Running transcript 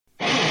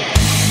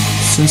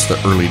Since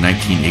the early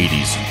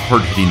 1980s,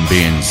 hard-hitting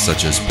bands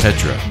such as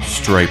Petra,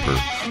 Stryper,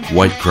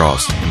 White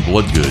Cross, and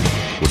Bloodgood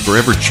would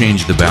forever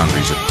change the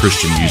boundaries of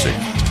Christian music.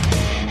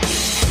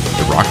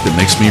 The Rock That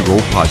Makes Me Roll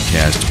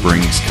podcast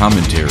brings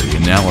commentary,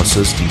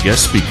 analysis, and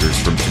guest speakers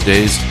from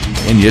today's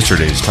and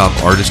yesterday's top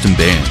artists and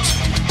bands.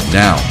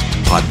 Now,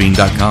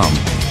 Podbean.com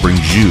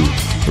brings you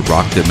The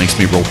Rock That Makes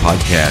Me Roll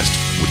podcast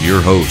with your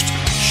host,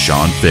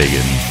 Sean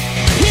Fagan.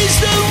 He's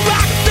the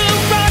rock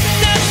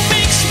that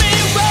makes me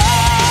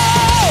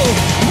roll,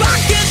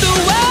 rocking the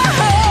world.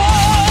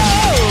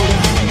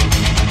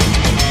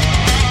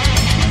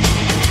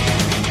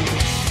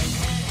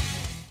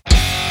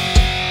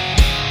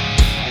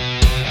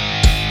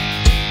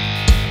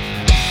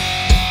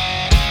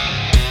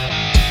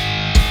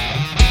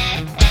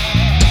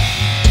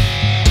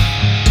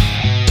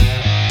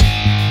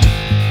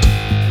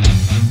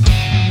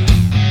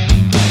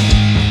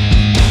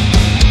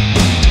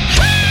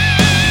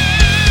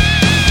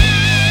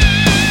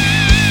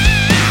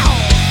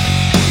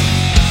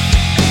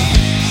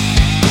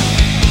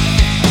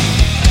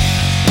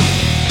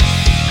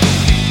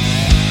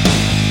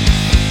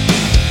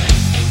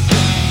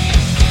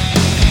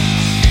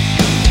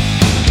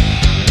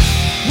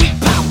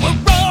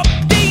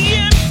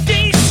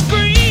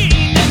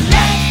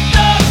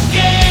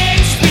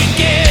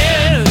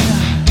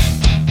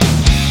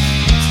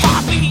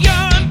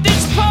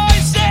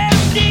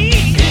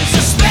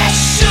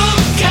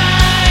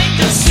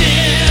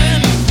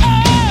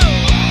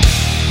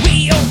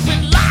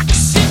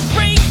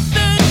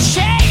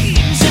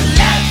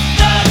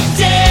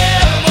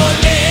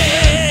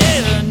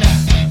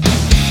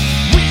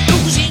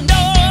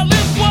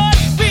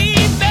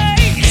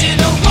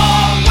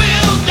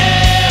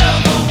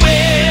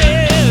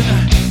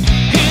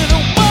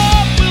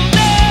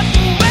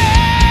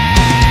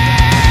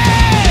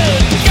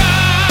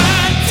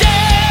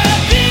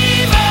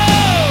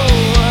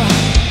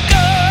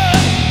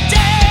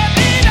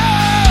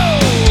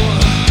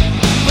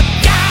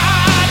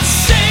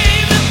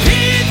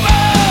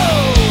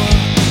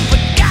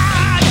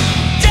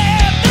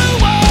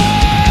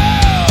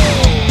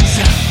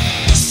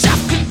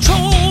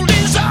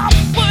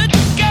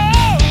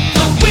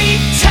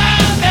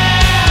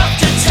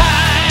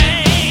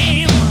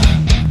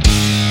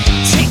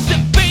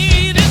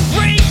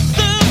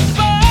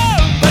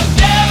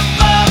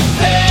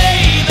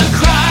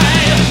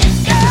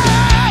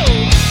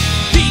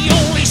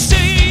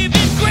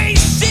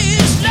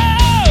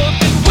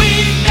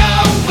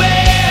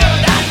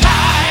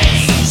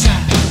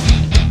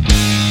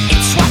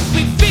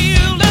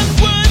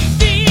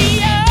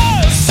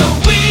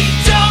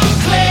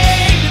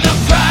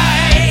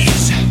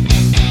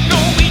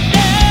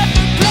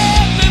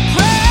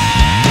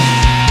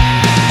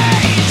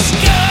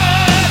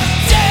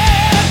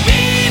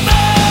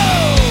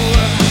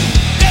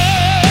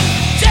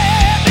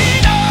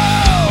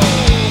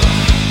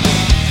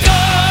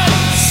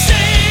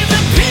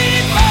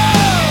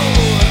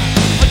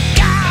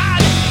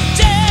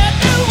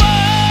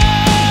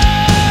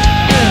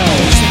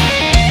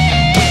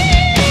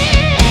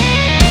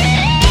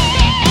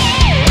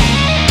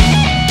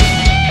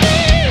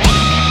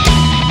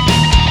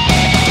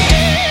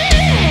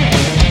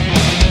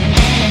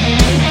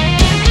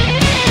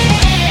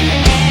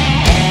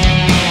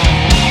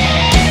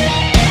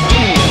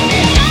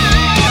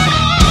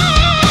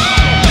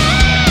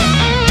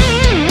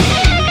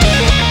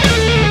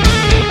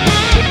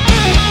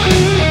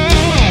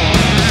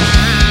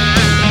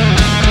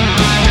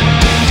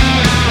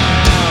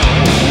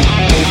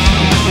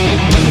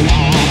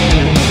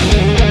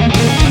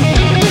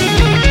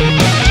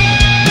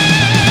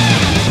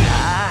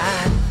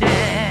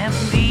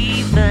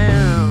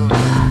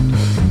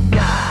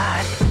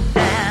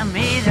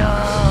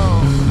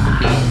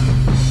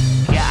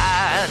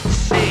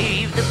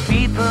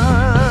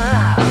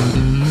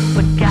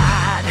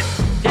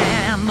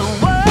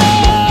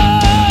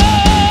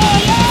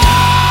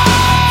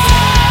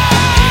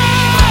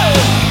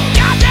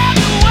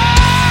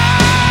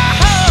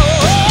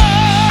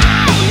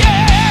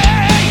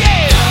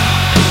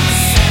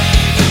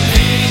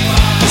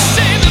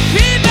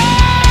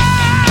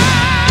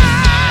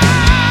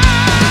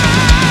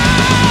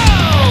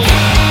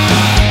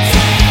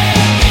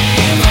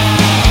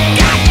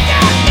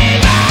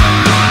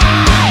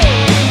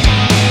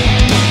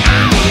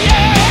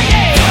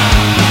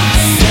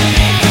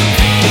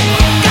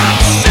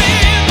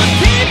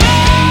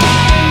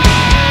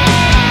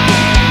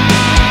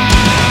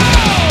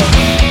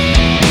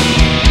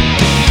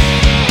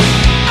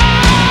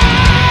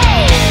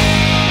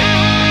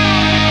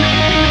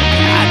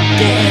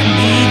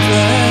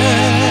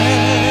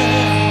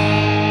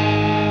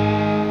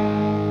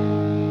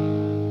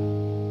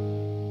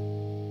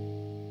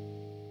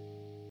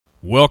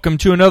 Welcome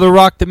to another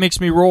Rock That Makes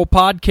Me Roll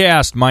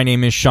podcast. My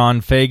name is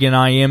Sean Fagan.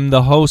 I am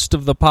the host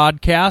of the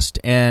podcast,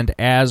 and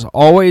as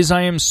always,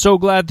 I am so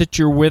glad that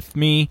you're with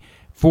me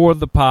for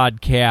the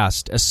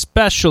podcast,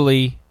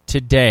 especially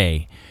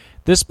today.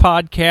 This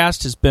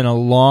podcast has been a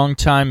long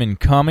time in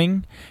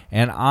coming,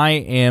 and I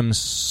am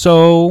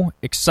so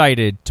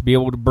excited to be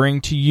able to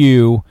bring to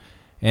you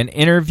an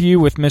interview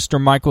with Mr.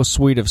 Michael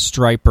Sweet of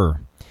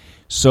Stryper.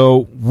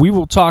 So we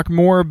will talk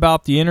more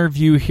about the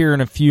interview here in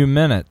a few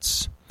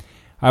minutes.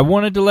 I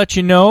wanted to let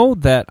you know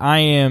that I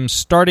am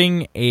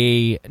starting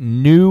a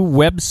new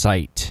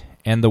website,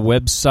 and the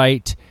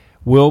website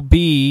will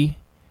be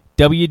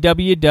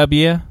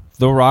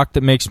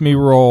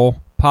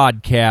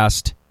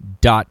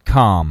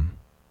www.therockthatmakesmerollpodcast.com.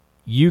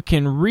 You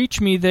can reach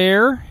me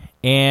there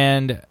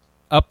and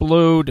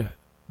upload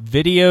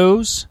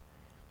videos,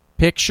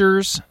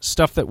 pictures,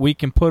 stuff that we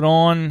can put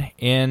on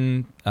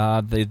in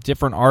the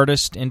different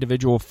artist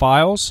individual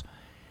files.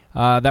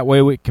 That way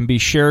it can be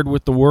shared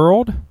with the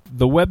world.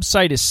 The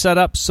website is set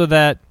up so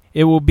that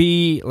it will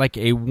be like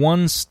a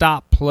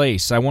one-stop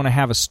place. I want to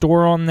have a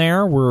store on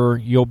there where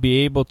you'll be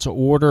able to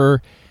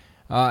order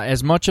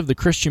as much of the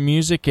Christian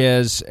music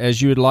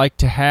as you would like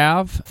to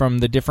have from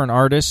the different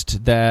artists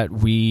that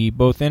we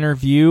both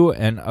interview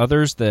and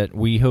others that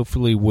we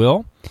hopefully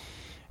will.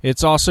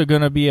 It's also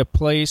going to be a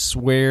place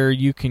where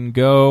you can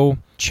go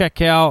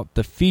check out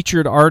the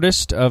featured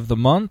artist of the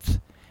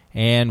month,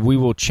 and we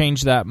will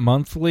change that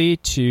monthly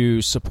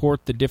to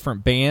support the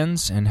different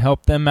bands and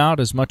help them out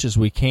as much as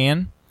we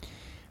can.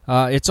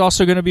 It's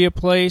also going to be a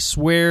place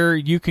where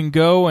you can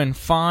go and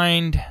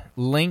find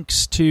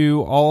links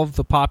to all of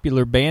the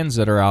popular bands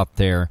that are out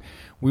there.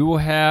 We will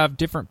have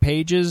different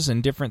pages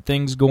and different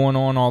things going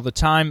on all the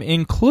time,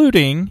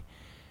 including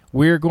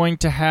we're going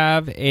to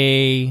have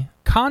a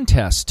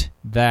contest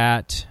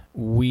that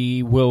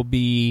we will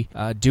be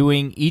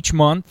doing each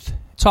month.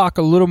 Talk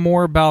a little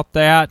more about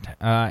that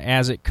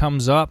as it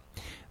comes up.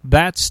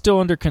 That's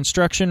still under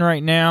construction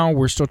right now.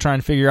 We're still trying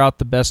to figure out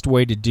the best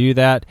way to do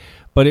that.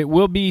 But it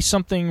will be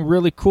something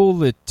really cool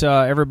that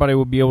everybody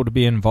will be able to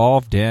be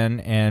involved in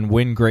and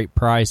win great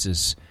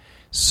prizes.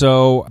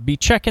 So be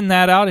checking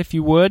that out if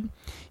you would.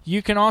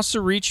 You can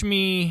also reach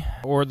me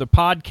or the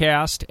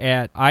podcast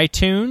at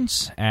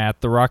iTunes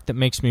at The Rock That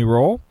Makes Me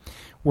Roll.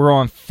 We're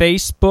on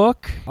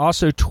Facebook,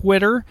 also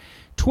Twitter.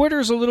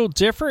 Twitter's a little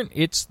different.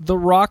 It's The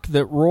Rock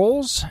That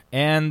Rolls,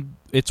 and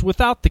it's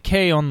without the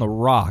K on the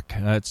rock.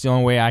 It's the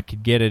only way I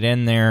could get it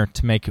in there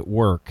to make it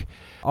work.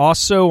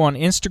 Also on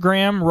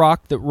Instagram,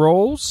 Rock That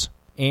Rolls,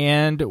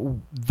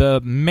 and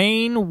the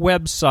main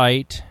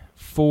website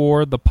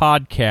for the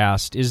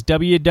podcast is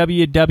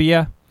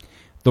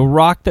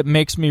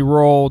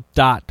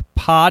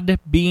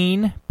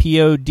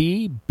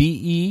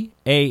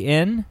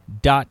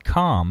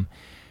www.therockthatmakesmeroll.podbean.com.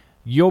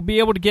 You'll be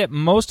able to get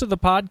most of the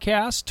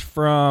podcast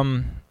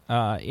from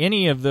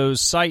any of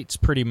those sites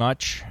pretty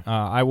much.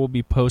 I will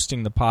be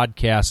posting the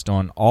podcast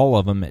on all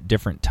of them at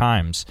different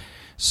times.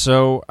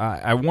 So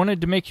I wanted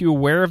to make you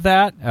aware of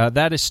that.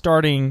 That is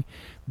starting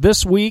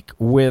this week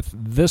with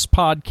this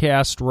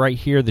podcast right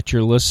here that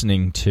you're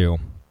listening to.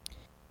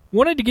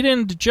 Wanted to get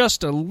into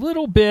just a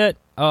little bit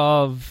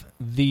of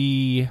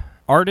the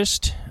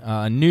artist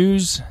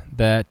news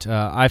that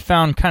I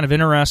found kind of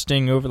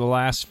interesting over the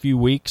last few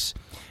weeks.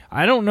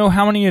 I don't know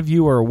how many of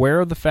you are aware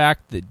of the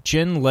fact that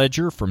Jen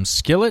Ledger from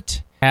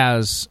Skillet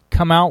has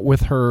come out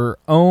with her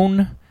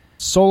own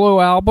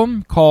solo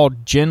album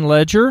called Jen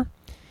Ledger.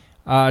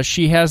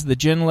 She has the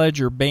Jen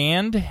Ledger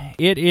Band.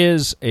 It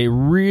is a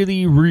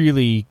really,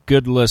 really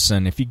good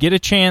listen. If you get a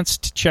chance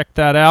to check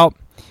that out,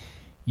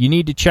 you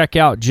need to check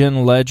out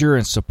Jen Ledger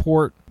and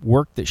support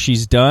work that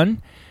she's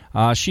done.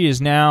 She has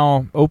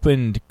now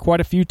opened quite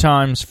a few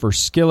times for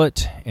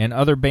Skillet and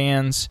other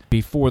bands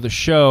before the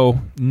show,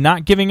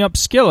 not giving up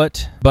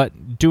Skillet,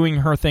 but doing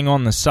her thing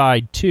on the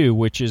side too,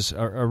 which is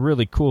a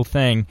really cool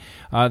thing.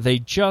 They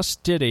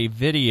just did a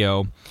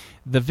video.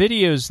 The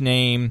video's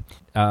name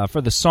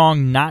for the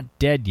song Not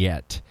Dead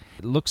Yet.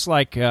 It looks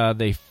like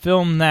they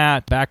filmed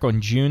that back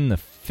on June the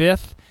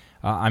 5th.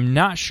 I'm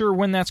not sure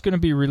when that's going to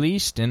be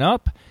released and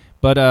up,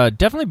 but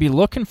definitely be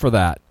looking for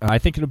that. I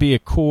think it'll be a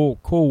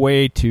cool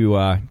way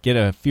to get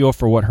a feel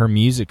for what her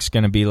music's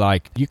going to be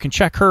like. You can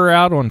check her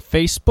out on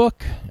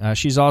Facebook.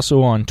 She's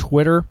also on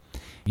Twitter.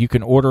 You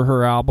can order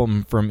her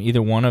album from either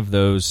one of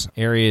those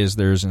areas.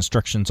 There's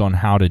instructions on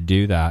how to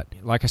do that.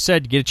 Like I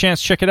said, get a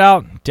chance to check it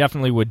out,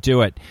 definitely would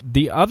do it.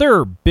 The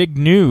other big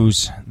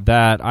news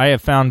that I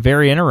have found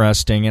very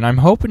interesting, and I'm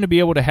hoping to be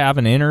able to have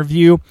an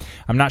interview.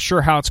 I'm not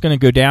sure how it's going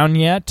to go down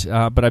yet,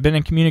 but I've been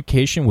in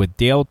communication with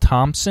Dale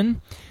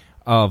Thompson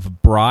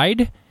of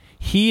Bride.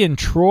 He and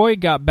Troy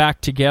got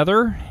back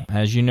together.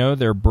 As you know,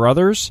 they're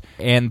brothers,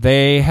 and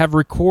they have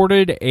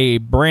recorded a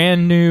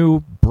brand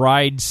new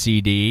Bride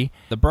CD.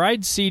 The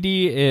Bride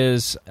CD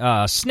is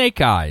Snake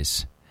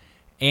Eyes,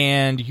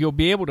 and you'll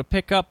be able to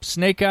pick up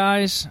Snake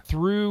Eyes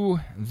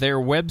through their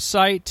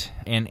website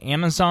and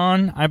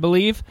Amazon, I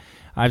believe.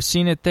 I've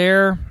seen it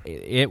there.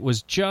 It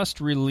was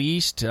just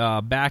released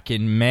back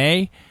in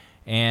May,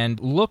 and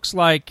looks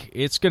like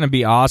it's going to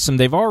be awesome.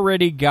 They've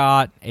already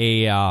got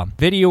a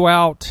video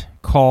out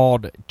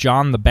called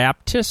John the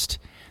Baptist.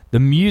 The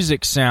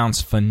music sounds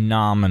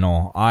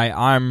phenomenal.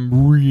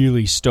 I'm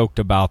really stoked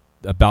about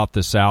about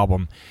this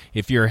album.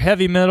 If you're a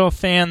heavy metal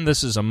fan,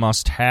 this is a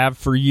must-have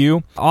for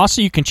you.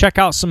 Also, you can check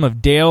out some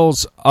of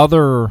Dale's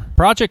other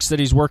projects that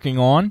he's working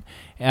on.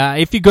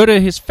 If you go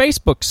to his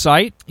Facebook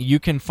site, you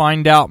can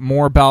find out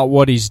more about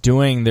what he's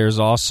doing. There's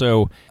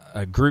also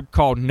a group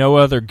called No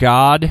Other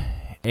God,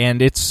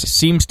 and it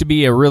seems to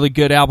be a really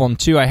good album,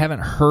 too. I haven't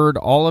heard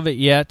all of it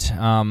yet,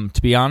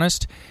 to be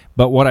honest,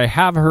 but what I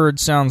have heard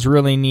sounds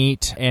really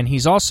neat. And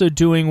he's also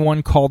doing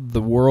one called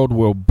The World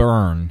Will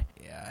Burn.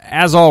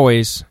 As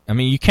always, I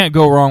mean, you can't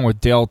go wrong with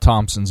Dale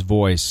Thompson's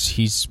voice.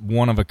 He's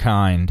one of a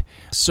kind.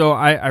 So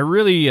I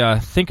really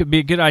think it'd be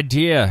a good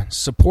idea.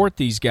 Support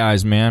these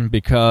guys, man,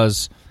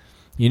 because,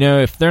 you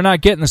know, if they're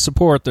not getting the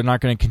support, they're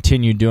not going to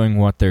continue doing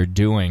what they're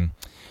doing.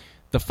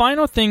 The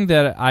final thing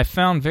that I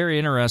found very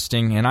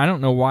interesting, and I don't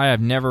know why I've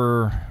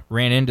never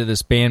ran into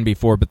this band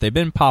before, but they've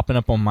been popping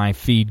up on my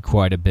feed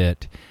quite a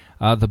bit.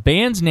 The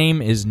band's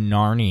name is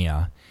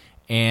Narnia.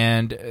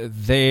 And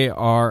they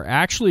are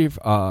actually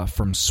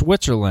from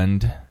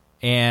Switzerland,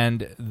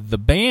 and the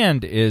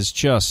band is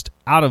just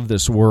out of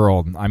this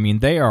world. I mean,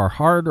 they are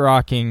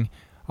hard-rocking,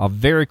 a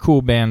very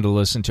cool band to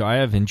listen to. I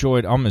have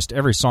enjoyed almost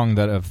every song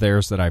of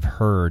theirs that I've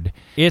heard.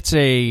 It's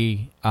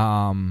a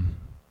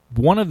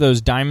one of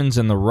those diamonds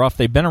in the rough.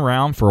 They've been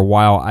around for a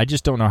while. I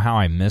just don't know how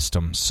I missed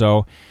them.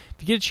 So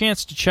if you get a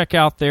chance to check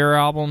out their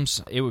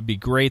albums, it would be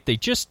great. They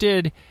just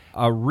did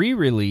a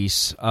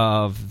re-release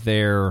of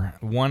their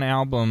one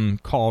album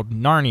called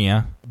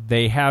Narnia.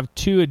 They have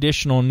 2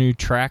 additional new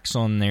tracks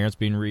on there. It's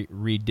been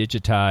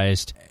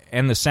re-digitized,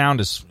 and the sound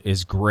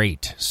is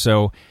great.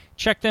 So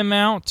check them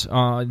out.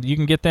 You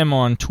can get them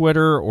on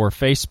Twitter or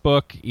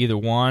Facebook, either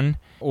one.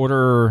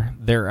 Order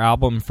their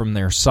album from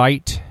their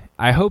site.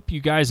 I hope you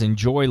guys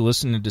enjoy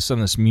listening to some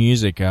of this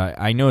music.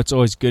 I know it's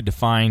always good to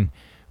find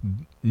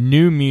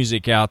new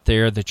music out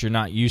there that you're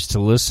not used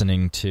to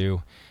listening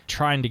to.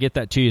 Trying to get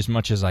that to you as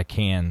much as I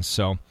can.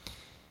 So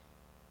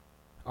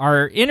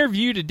our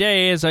interview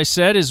today, as I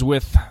said, is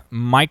with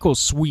Michael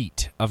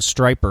Sweet of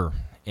Stryper.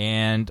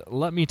 And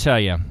let me tell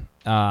you,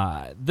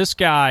 this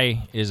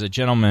guy is a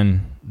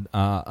gentleman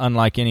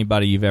unlike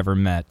anybody you've ever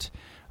met.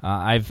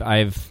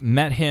 I've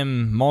met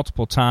him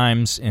multiple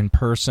times in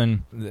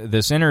person.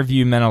 This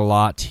interview meant a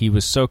lot. He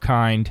was so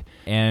kind,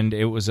 and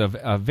it was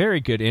a very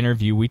good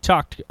interview. We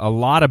talked a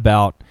lot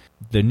about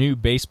the new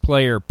bass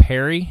player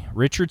Perry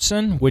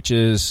Richardson, which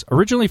is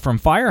originally from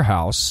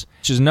Firehouse,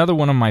 which is another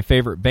one of my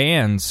favorite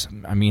bands.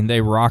 I mean,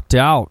 they rocked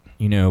out,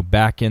 you know,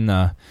 back in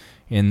the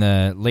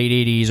late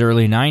 80s,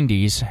 early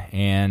 90s,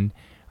 and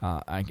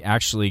I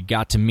actually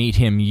got to meet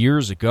him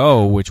years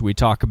ago, which we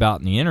talk about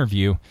in the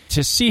interview.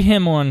 To see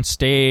him on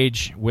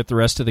stage with the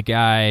rest of the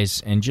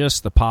guys and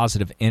just the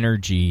positive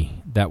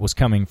energy that was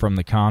coming from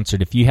the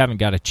concert. If you haven't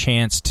got a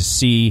chance to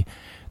see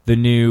the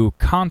new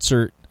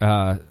concert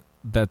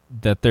that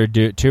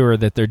they're tour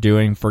that they're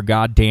doing for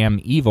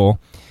Goddamn Evil,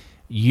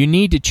 you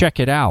need to check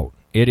it out.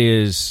 It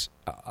is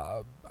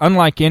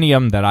unlike any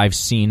of them that I've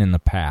seen in the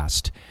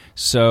past.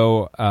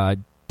 So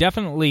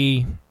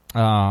definitely,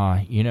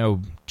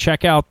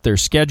 check out their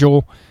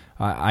schedule.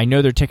 I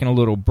know they're taking a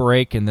little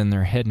break, and then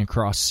they're heading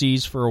across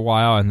seas for a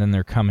while, and then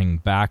they're coming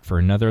back for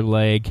another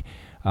leg.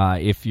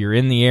 If you're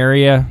in the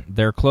area,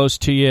 they're close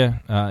to you.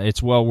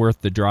 It's well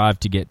worth the drive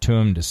to get to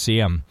them to see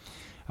them.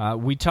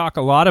 We talk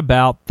a lot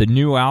about the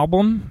new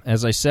album.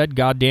 As I said,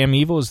 Goddamn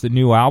Evil is the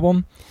new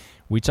album.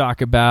 We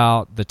talk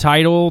about the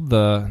title,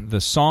 the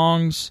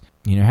songs,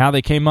 you know, how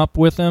they came up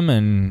with them,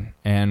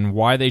 and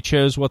why they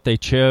chose what they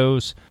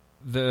chose.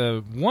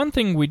 The one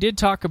thing we did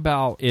talk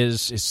about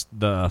is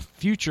the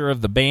future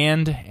of the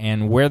band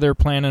and where they're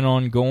planning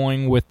on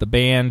going with the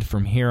band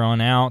from here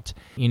on out.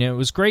 You know, it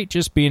was great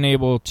just being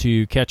able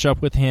to catch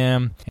up with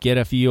him, get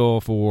a feel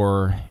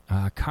for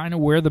kind of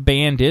where the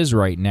band is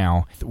right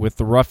now. With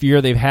the rough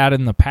year they've had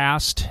in the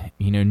past,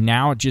 you know,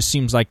 now it just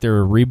seems like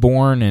they're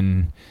reborn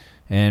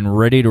and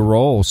ready to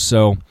roll.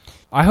 So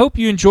I hope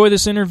you enjoy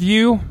this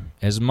interview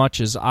as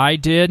much as I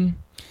did.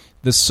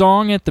 The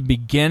song at the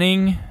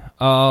beginning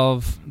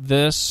of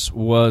this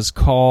was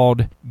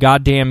called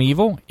Goddamn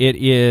Evil. It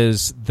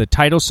is the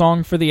title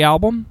song for the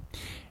album.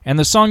 And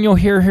the song you'll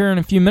hear here in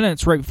a few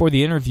minutes right before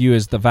the interview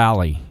is The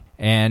Valley.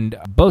 And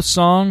both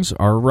songs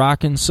are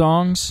rockin'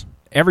 songs.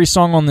 Every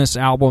song on this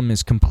album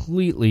is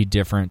completely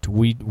different.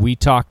 We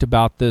talked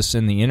about this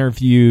in the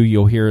interview.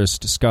 You'll hear us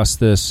discuss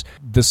this.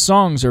 The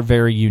songs are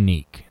very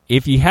unique.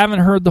 If you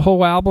haven't heard the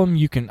whole album,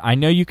 I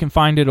know you can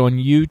find it on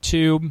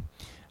YouTube.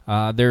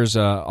 There's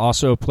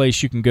also a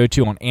place you can go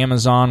to on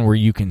Amazon where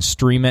you can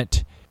stream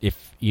it.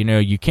 If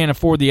you can't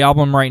afford the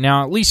album right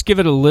now, at least give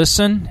it a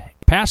listen.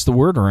 Pass the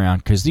word around,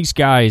 because these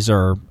guys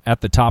are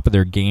at the top of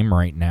their game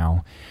right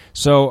now.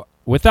 So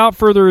without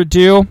further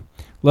ado,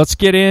 let's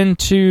get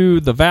into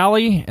The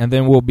Valley, and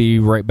then we'll be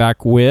right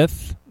back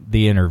with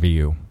the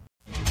interview.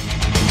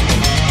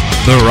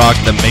 The Rock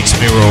That Makes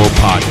Me Roll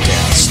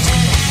podcast.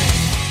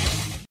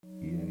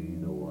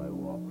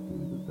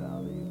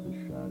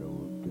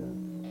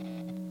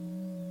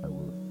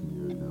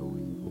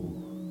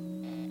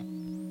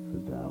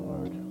 Thou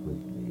art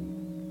with me,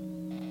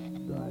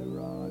 thy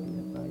rod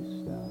and thy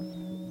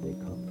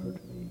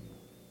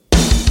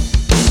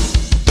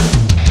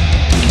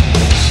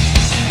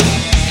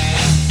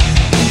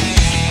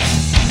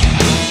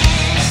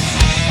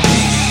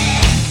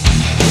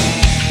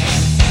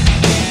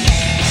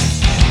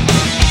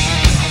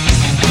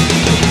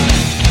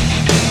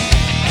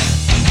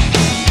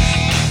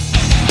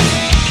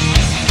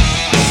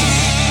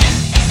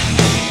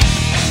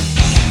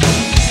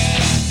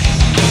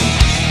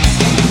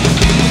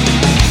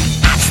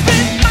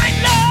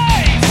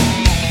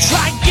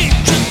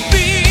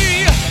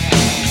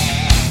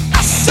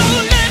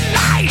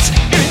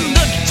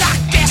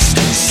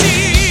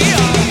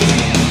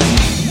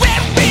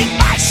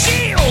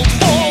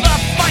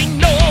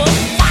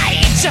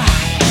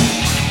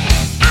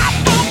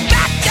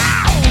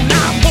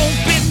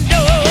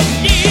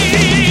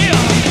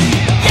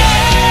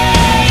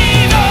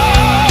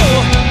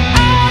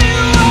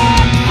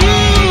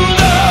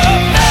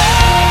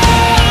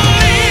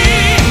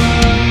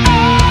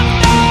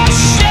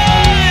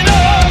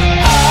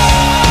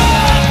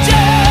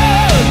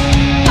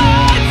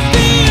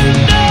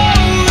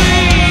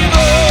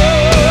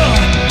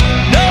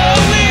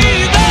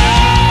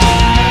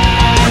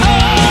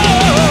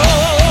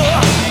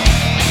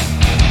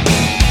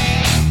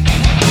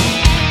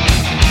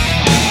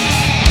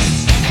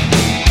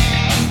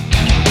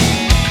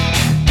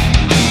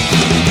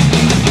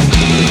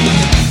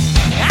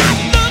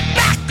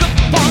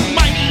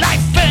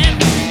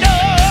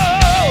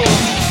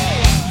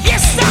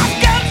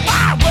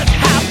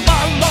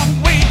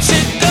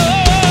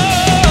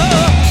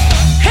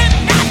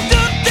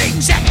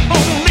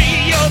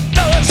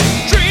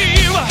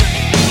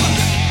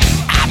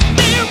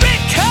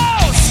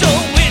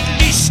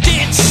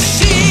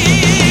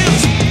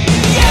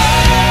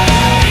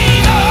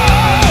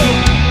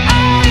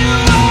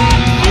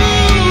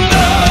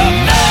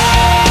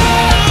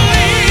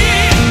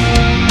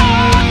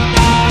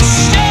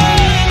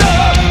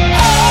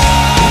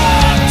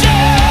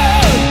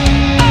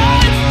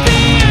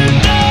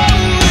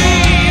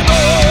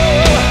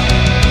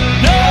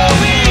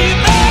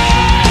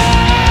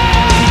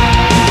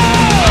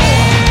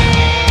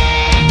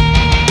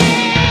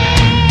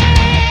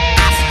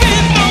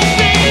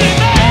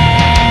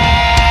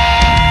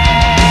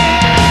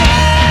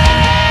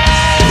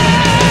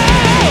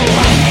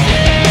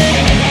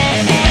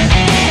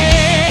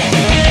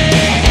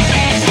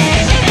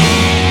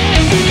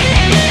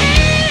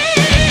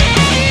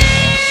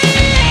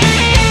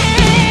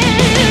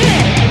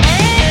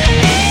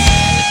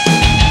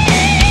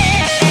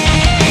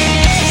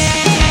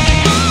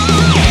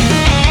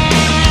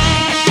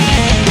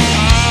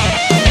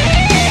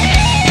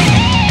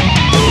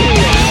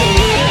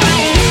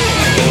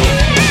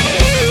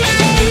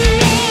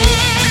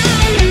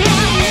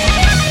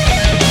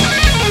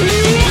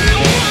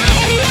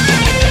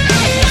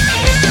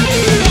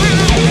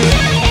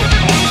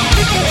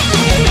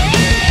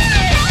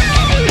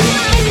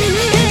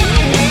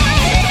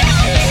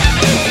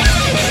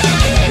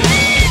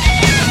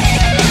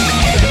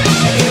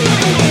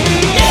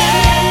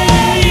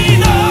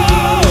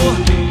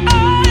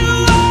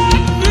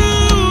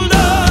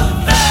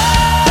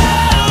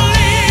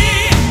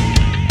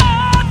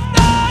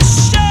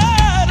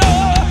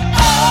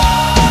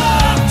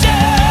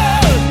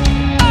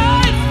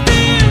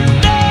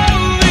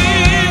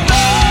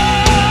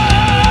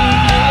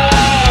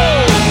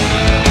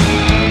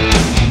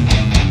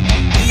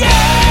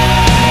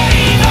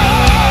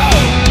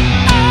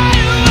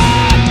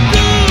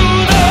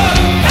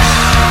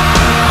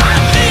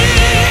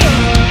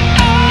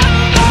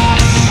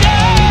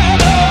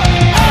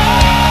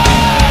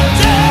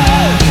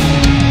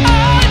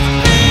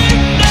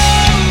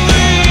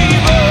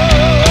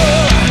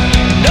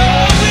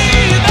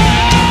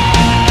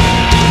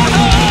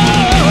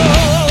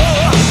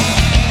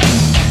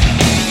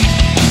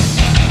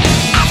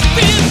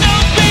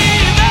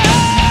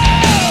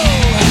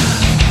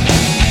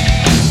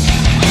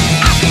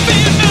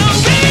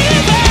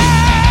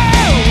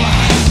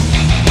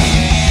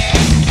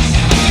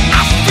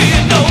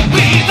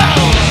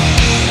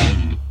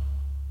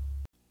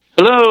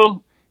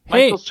Hello,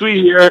 Hey. Michael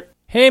Sweet here.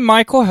 Hey,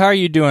 Michael, how are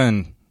you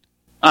doing?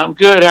 I'm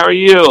good. How are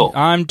you?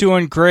 I'm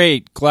doing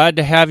great. Glad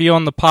to have you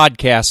on the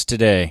podcast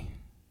today.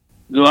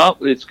 Well,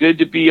 it's good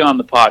to be on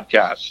the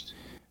podcast.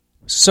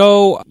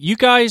 So, you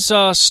guys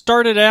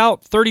started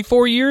out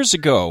 34 years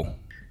ago.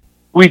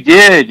 We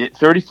did.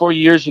 34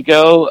 years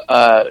ago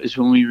is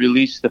when we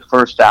released the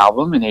first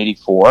album in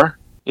 '84.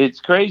 It's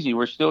crazy.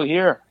 We're still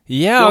here.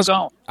 Yeah,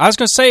 Still I was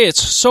going to say,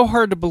 it's so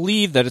hard to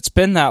believe that it's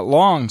been that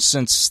long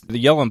since the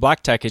Yellow and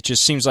Black Tech. It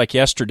just seems like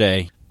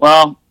yesterday.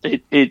 Well,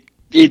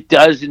 it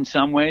does in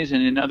some ways,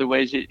 and in other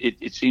ways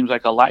it seems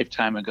like a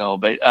lifetime ago.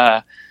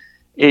 But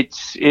it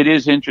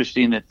is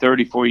interesting that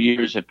 34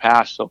 years have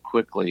passed so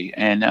quickly,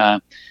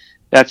 and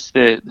that's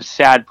the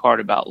sad part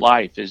about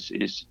life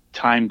is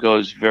time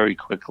goes very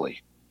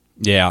quickly.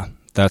 Yeah,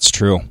 that's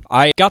true.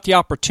 I got the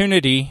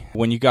opportunity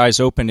when you guys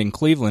opened in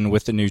Cleveland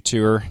with the new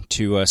tour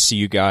to see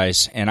you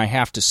guys, and I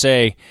have to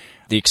say,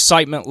 the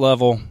excitement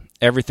level,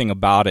 everything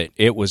about it,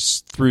 it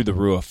was through the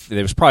roof.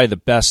 It was probably the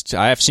best.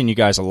 I have seen you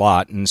guys a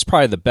lot, and it's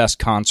probably the best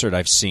concert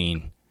I've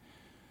seen.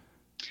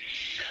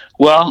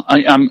 Well,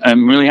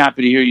 I'm really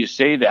happy to hear you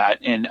say that,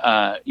 and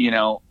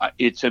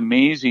it's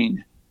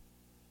amazing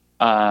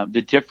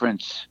the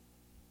difference.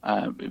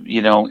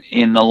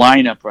 In the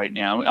lineup right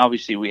now.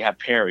 Obviously, we have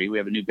Perry. We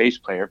have a new bass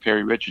player,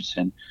 Perry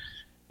Richardson,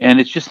 and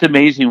it's just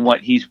amazing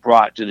what he's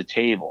brought to the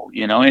table.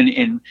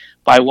 And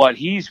by what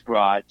he's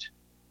brought,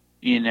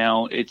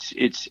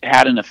 it's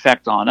had an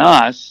effect on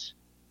us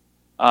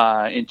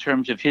in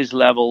terms of his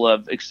level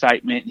of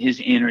excitement, his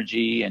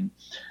energy, and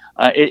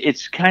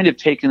it's kind of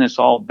taken us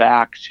all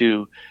back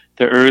to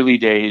the early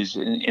days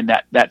in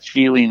that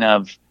feeling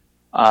of,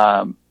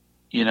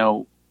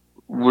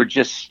 we're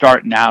just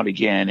starting out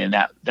again, and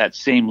that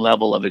same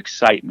level of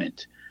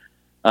excitement,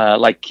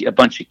 like a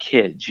bunch of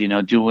kids,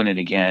 doing it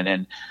again.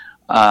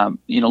 And,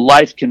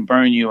 life can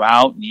burn you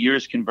out,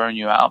 years can burn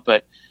you out,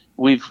 but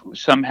we've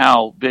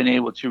somehow been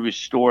able to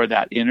restore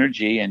that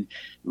energy. And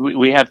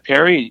we have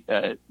Perry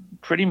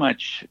pretty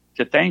much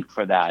to thank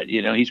for that.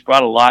 He's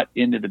brought a lot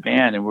into the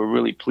band, and we're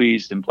really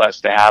pleased and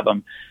blessed to have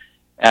him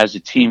as a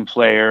team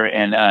player.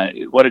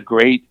 And what a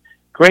great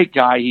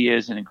guy he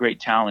is, and a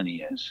great talent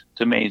he is. It's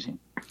amazing.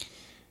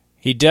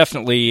 He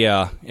definitely,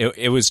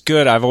 it was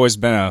good. I've always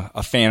been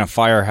a fan of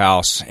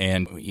Firehouse,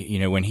 and,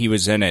 when he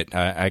was in it,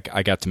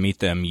 I got to meet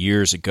them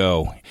years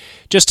ago.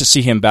 Just to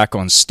see him back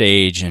on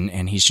stage,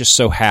 and he's just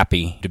so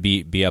happy to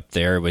be up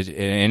there.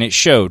 And it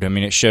showed. I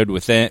mean, it showed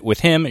with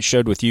him, it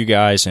showed with you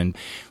guys, and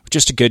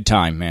just a good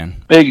time,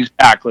 man.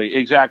 Exactly.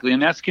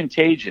 And that's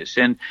contagious.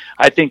 And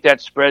I think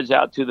that spreads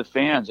out to the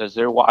fans as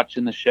they're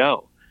watching the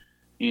show.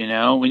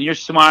 When you're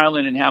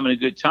smiling and having a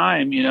good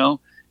time,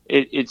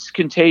 it's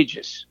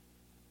contagious.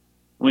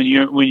 When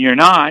you're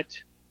not,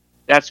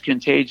 that's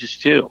contagious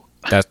too.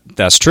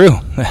 That's true.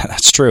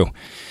 That's true.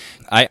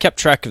 I kept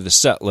track of the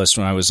set list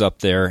when I was up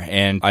there,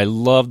 and I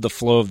loved the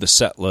flow of the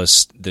set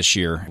list this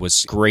year. It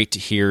was great to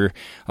hear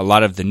a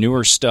lot of the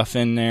newer stuff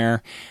in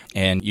there,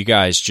 and you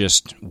guys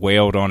just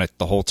wailed on it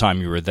the whole time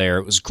you were there.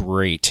 It was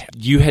great.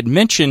 You had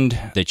mentioned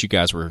that you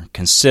guys were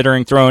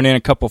considering throwing in a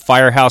couple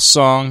Firehouse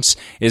songs.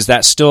 Is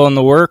that still in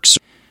the works?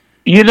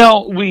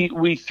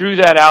 We threw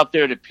that out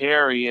there to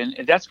Perry,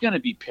 and that's going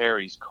to be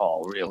Perry's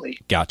call, really.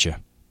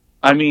 Gotcha.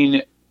 I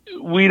mean,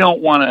 we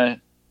don't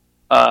want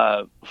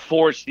to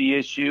force the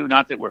issue.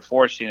 Not that we're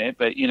forcing it,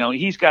 but,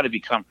 he's got to be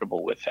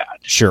comfortable with that.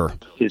 Sure.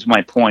 Is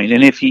my point.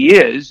 And if he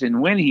is,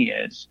 and when he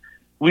is,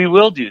 we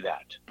will do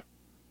that.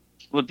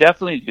 We'll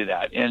definitely do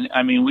that. And,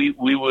 I mean,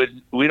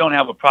 we don't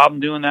have a problem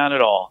doing that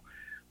at all.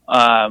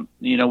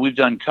 We've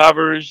done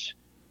covers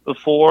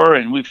before,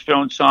 and we've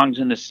thrown songs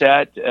in the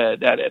set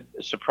that have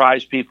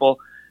surprised people.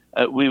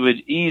 We would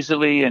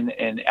easily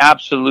and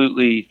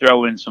absolutely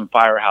throw in some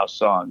Firehouse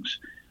songs.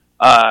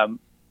 But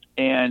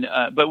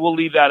we'll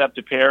leave that up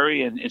to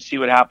Perry and see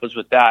what happens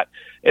with that.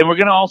 And we're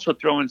going to also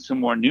throw in some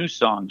more new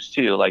songs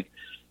too. Like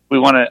we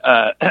want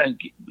to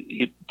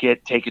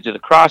Take It to the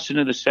Cross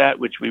into the set,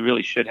 which we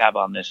really should have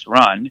on this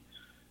run.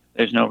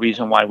 There's no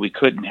reason why we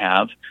couldn't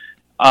have.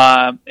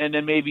 And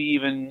then maybe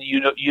even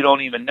You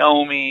Don't Even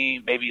Know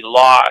Me, maybe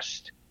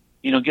Lost.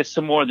 Get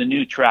some more of the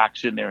new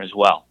tracks in there as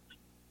well.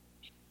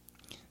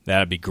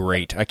 That'd be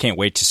great. I can't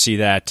wait to see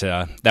that.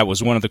 That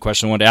was one of the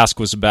questions I wanted to ask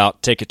was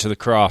about Take It to the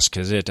Cross,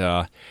 because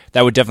that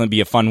would definitely be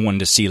a fun one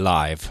to see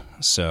live.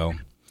 So.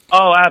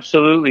 Oh,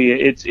 absolutely.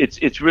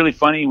 It's really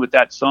funny with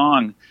that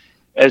song.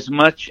 As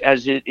much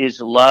as it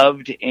is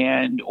loved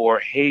and or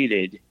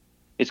hated,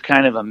 it's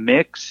kind of a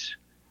mix.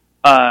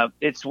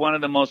 It's one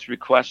of the most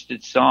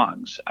requested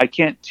songs. I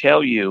can't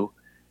tell you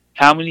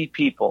how many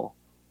people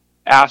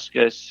ask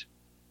us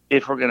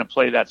if we're going to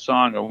play that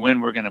song or when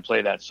we're going to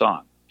play that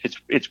song.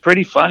 It's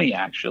pretty funny,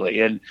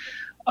 actually. And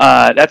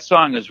that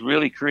song has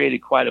really created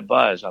quite a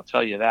buzz, I'll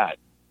tell you that.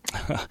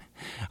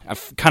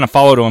 I've kind of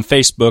followed on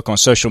Facebook, on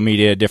social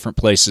media, different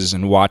places,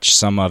 and watched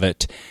some of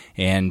it.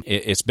 And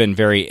it's been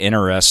very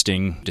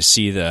interesting to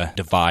see the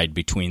divide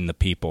between the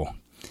people.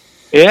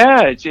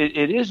 Yeah, it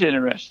is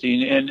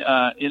interesting. And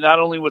not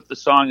only with the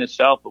song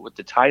itself, but with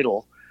the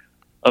title.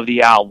 of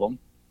the album.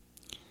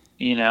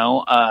 You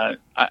know,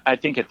 I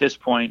think at this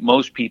point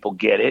most people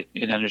get it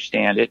and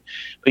understand it.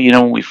 But, you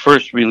know, when we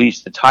first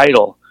released the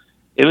title,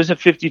 it was a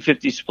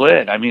 50-50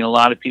 split. I mean, a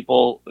lot of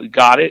people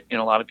got it and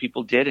a lot of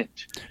people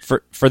didn't.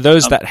 For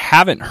those that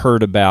haven't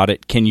heard about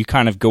it, can you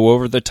kind of go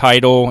over the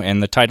title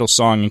and the title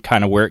song and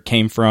kind of where it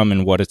came from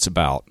and what it's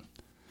about?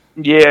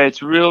 Yeah,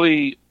 it's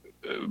really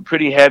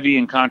pretty heavy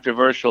and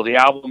controversial. The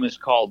album is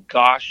called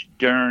Gosh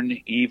Darn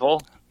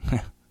Evil.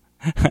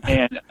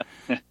 And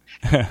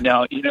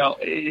no, you know,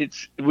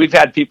 we've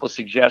had people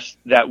suggest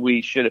that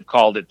we should have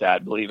called it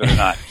that, believe it or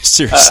not.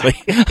 Seriously.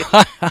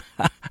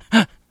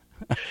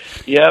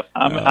 Yep,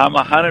 I'm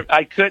 100.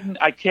 I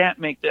can't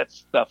make that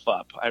stuff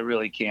up. I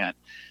really can't.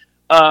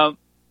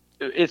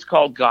 It's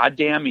called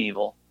Goddamn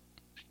Evil.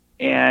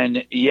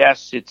 And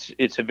yes,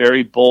 it's a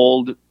very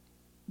bold,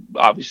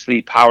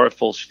 obviously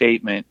powerful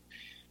statement.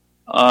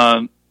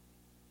 And,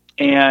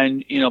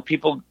 you know,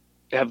 people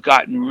have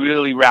gotten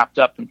really wrapped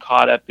up and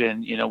caught up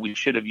in, you know, we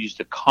should have used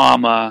a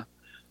comma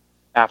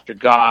after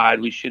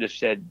God. We should have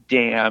said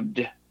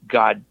damned,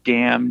 God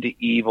damned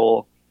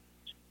evil.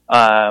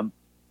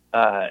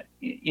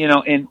 You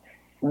know, and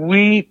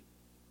we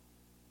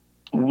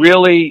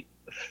really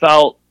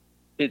felt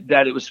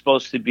that it was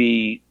supposed to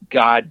be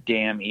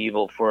goddamn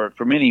evil for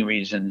many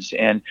reasons.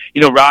 And,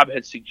 you know, Rob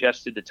had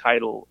suggested the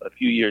title a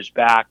few years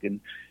back, and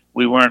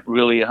we weren't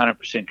really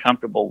 100%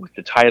 comfortable with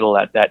the title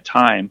at that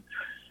time.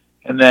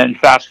 And then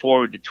fast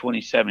forward to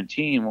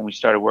 2017 when we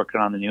started working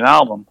on the new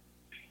album,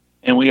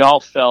 and we all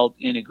felt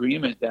in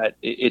agreement that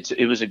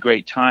it was a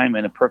great time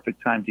and a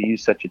perfect time to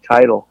use such a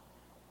title.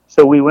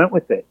 So we went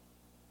with it.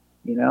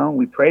 You know,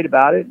 we prayed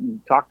about it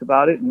and talked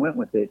about it and went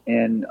with it.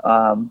 And,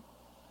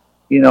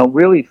 you know,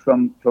 really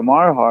from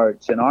our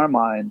hearts and our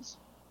minds,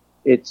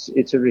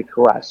 it's a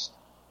request,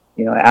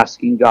 you know,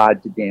 asking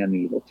God to damn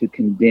evil, to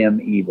condemn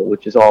evil,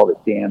 which is all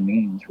that damn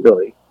means,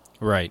 really.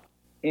 Right.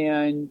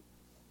 And,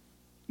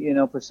 you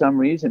know, for some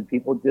reason,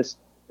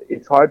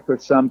 it's hard for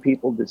some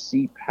people to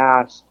see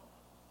past,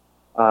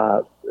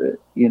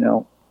 you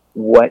know,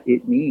 what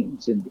it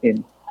means.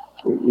 And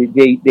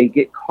they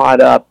get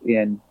caught up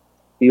in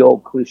the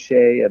old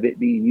cliche of it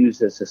being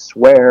used as a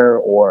swear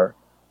or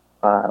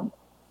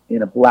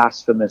in a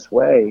blasphemous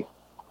way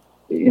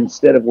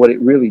instead of what it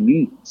really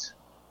means.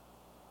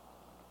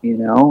 You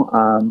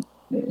know,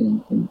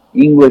 in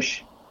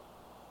English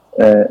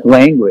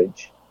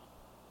language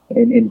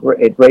and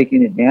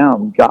breaking it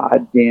down,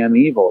 goddamn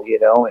evil, you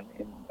know,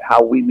 and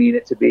how we mean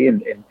it to be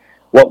and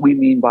what we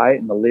mean by it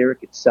in the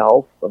lyric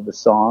itself of the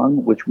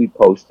song, which we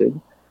posted.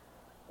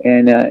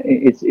 And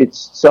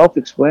it's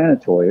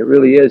self-explanatory. It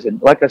really is.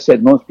 And like I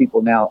said, most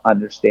people now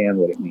understand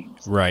what it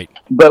means. Right.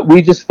 But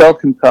we just felt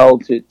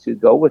compelled to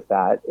go with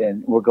that.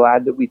 And we're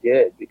glad that we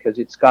did, because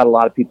it's got a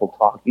lot of people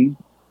talking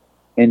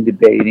and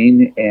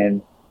debating.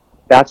 And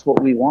that's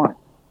what we want.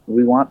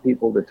 We want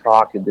people to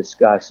talk and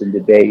discuss and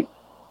debate,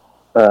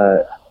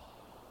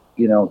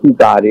 you know, who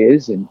God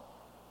is and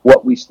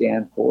what we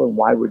stand for and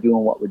why we're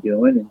doing what we're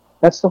doing. And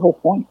that's the whole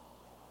point.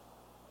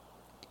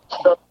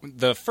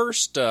 The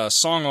first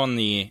song on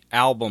the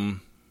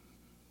album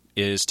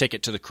is Take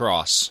It to the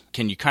Cross.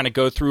 Can you kind of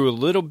go through a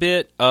little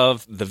bit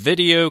of the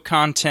video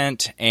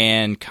content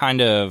and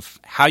kind of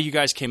how you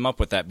guys came up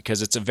with that?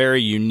 Because it's a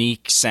very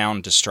unique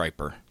sound to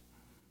Stryper.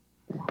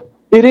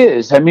 It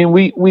is. I mean,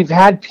 we've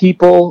had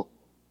people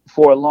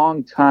for a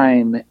long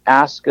time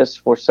ask us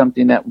for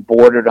something that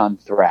bordered on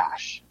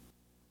thrash.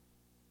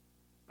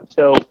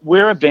 So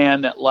we're a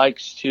band that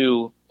likes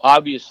to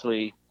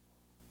obviously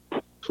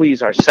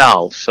please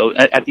ourselves. So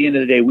at the end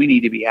of the day, we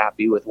need to be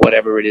happy with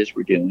whatever it is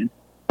we're doing.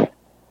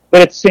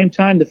 But at the same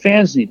time, the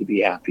fans need to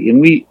be happy, and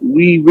we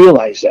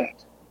realize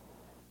that.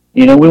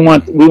 You know, we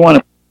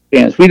want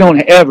fans. We don't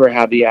ever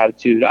have the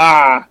attitude,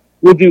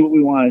 we'll do what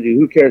we want to do.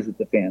 Who cares what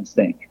the fans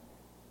think?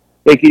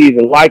 They can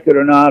either like it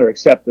or not, or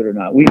accept it or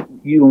not.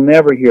 You'll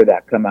never hear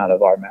that come out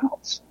of our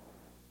mouths.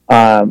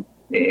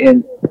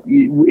 And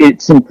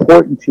it's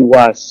important to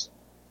us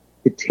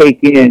to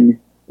take in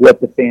what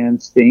the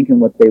fans think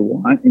and what they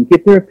want and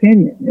get their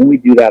opinion. And we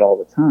do that all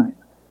the time.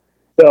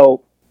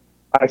 So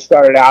I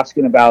started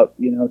asking about,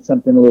 you know,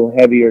 something a little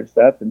heavier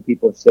stuff, and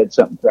people have said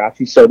something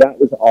thrashy. So that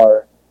was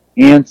our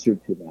answer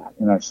to that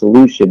and our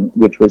solution,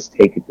 which was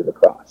Take It to the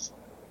Cross.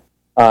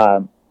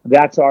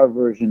 That's our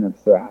version of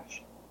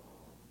thrash.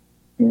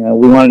 You know,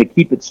 we wanted to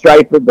keep it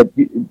Stryper, but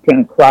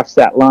kind of cross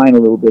that line a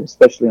little bit,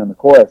 especially on the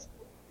chorus.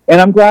 And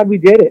I'm glad we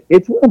did it.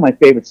 It's one of my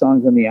favorite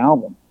songs on the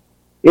album.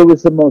 It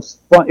was the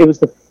most fun. It was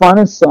the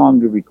funnest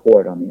song to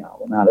record on the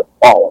album out of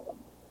all of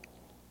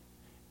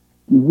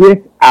them,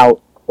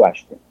 without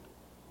question.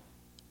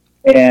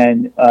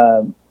 And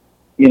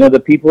you know, the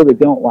people that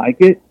don't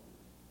like it,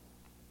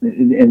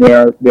 and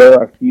there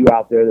are a few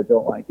out there that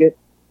don't like it.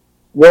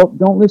 Well,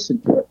 don't listen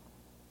to it.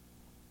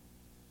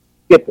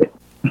 Skip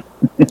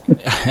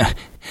it.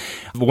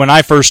 When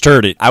I first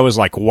heard it, I was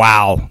like,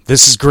 wow,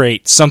 this is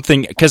great.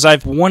 Something, because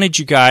I've wanted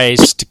you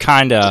guys to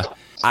kind of,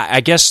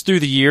 I guess through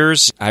the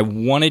years, I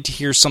wanted to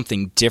hear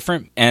something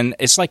different. And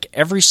it's like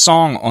every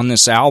song on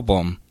this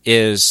album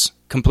is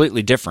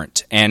completely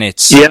different, and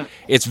it's Yeah.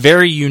 it's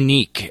very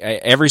unique.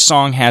 Every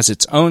song has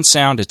its own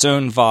sound, its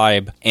own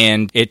vibe,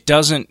 and it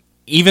doesn't.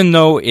 Even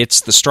though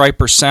it's the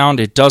Stryper sound,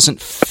 it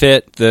doesn't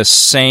fit the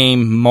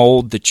same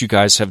mold that you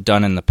guys have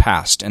done in the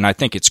past, and I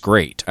think it's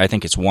great. I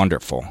think it's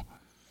wonderful.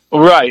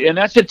 Right, and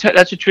that's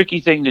a tricky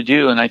thing to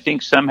do, and I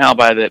think somehow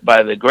by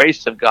the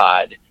grace of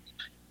God,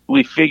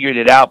 we figured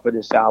it out for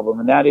this album,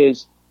 and that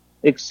is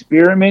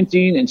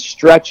experimenting and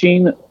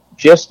stretching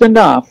just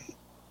enough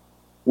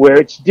where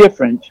it's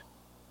different,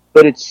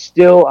 but it's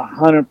still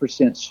 100%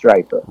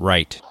 Stryper.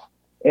 Right.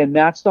 And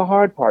that's the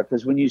hard part,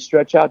 because when you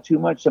stretch out too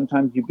much,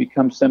 sometimes you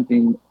become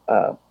something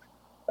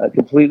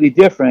completely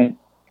different,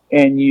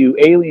 and you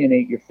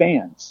alienate your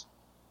fans.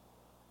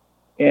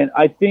 And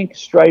I think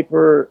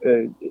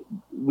Stryper,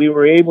 we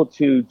were able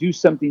to do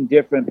something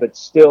different, but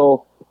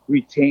still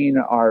retain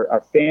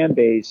our fan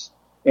base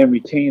and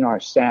retain our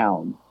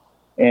sound,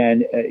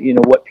 and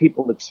what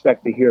people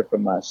expect to hear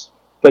from us,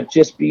 but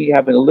just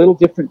having a little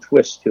different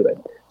twist to it.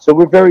 So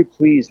we're very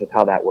pleased with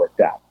how that worked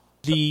out.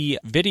 The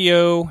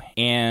video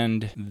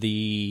and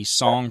the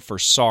song for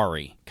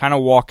Sorry, kind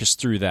of walk us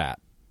through that.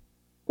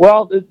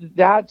 Well,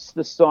 that's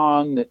the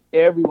song that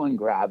everyone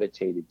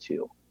gravitated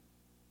to.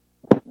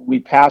 We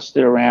passed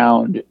it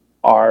around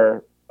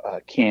our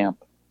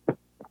camp,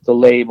 the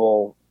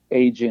label,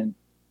 agent,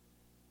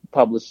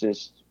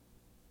 publicist,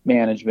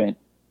 management,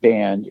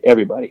 band,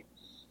 everybody.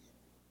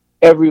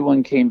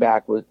 Everyone came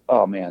back with,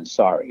 oh man,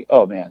 sorry.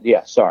 Oh man,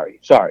 yeah, sorry.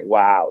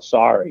 Wow,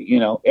 sorry.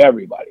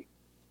 Everybody.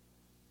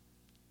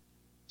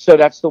 So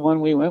that's the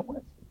one we went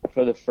with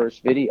for the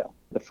first video,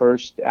 the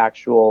first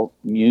actual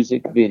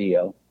music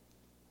video.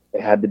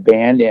 It had the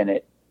band in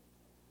it.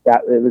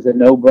 It was a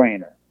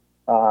no-brainer.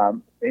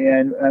 And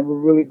we're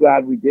really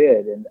glad we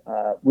did. And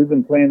we've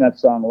been playing that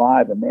song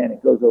live, and man,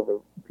 it goes over.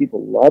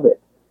 People love it.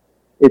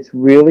 It's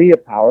really a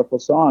powerful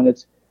song.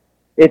 It's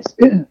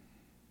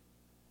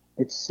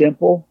it's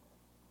simple,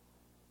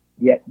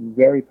 yet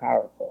very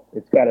powerful.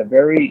 It's got a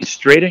very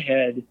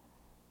straight-ahead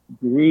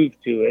groove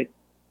to it.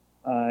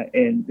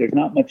 And there's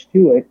not much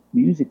to it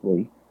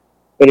musically,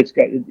 but it's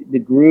got the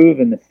groove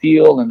and the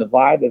feel and the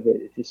vibe of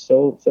it. It's just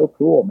so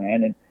cool,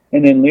 man.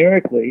 And then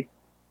lyrically,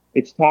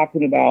 it's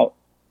talking about,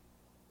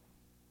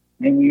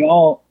 and we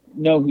all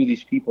know who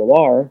these people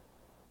are.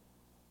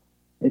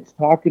 It's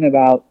talking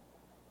about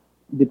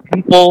the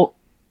people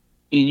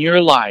in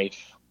your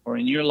life or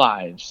in your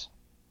lives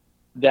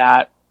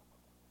that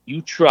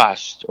you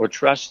trust or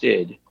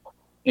trusted,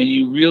 and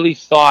you really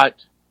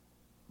thought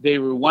they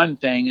were one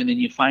thing, and then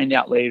you find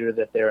out later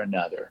that they're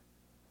another.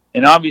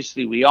 And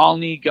obviously we all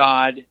need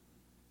God,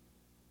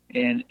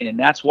 and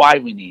that's why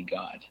we need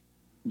God,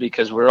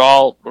 because we're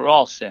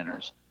all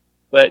sinners.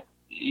 But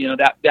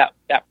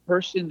that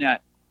person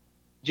that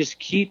just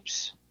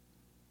keeps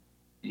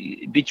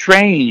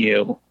betraying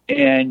you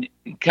and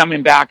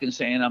coming back and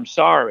saying I'm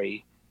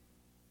sorry,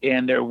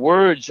 and their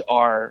words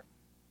are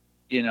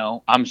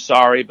I'm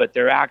sorry, but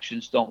their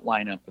actions don't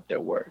line up with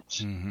their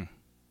words. Mm-hmm.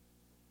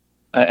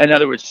 In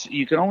other words,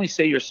 you can only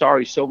say you're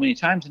sorry so many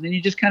times, and then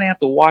you just kind of have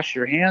to wash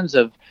your hands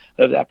of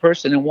that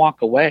person and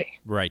walk away.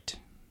 Right.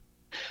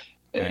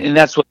 And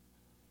that's what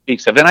it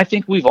speaks of. And I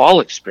think we've all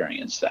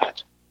experienced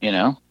that,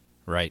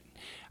 Right.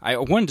 I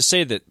wanted to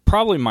say that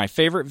probably my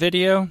favorite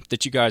video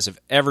that you guys have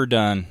ever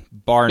done,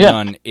 bar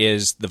none,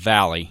 is The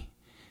Valley.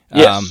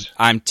 Yes.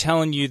 I'm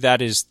telling you,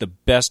 that is the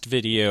best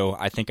video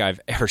I think I've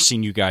ever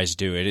seen you guys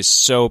do. It is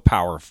so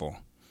powerful.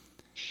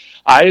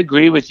 I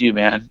agree with you,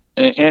 man.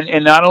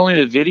 And not only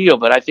the video,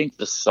 but I think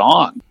the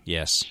song.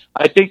 Yes.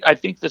 I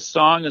think the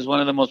song is one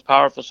of the most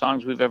powerful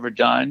songs we've ever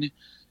done,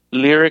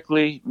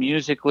 lyrically,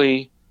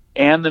 musically,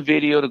 and the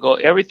video to go.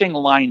 Everything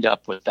lined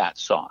up with that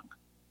song.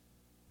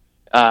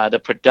 The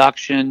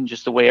production,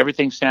 just the way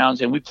everything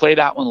sounds, and we play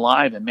that one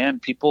live, and man,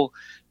 people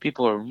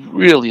are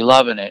really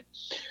loving it.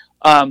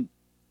 And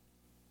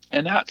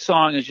that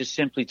song is just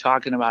simply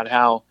talking about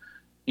how,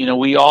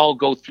 we all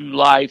go through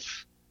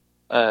life,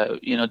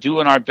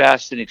 doing our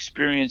best and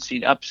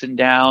experiencing ups and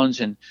downs,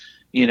 and,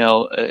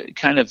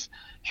 kind of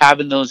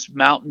having those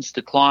mountains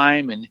to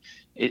climb. And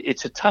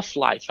it's a tough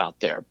life out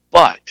there,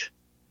 but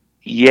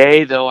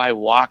yea, though I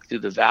walk through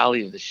the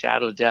valley of the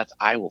shadow of death,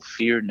 I will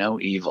fear no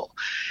evil.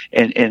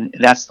 And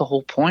that's the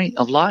whole point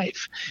of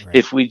life. Right.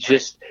 If we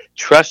just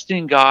trust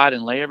in God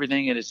and lay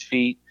everything at his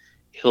feet,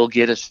 he'll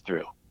get us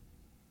through.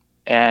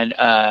 And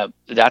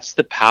that's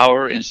the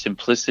power and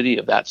simplicity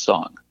of that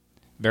song.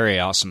 Very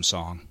awesome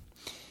song.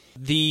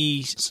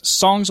 The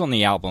songs on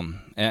the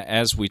album,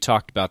 as we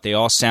talked about, they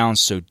all sound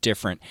so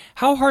different.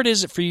 How hard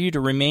is it for you to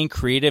remain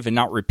creative and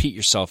not repeat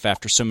yourself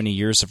after so many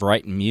years of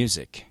writing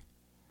music?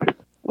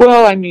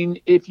 Well, I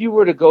mean, if you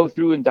were to go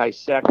through and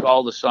dissect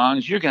all the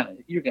songs, you're gonna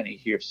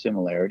hear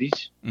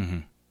similarities. Mm-hmm.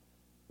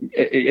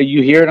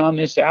 You hear it on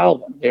this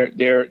album.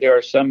 There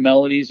are some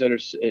melodies that are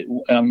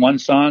on one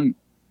song.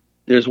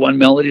 There's one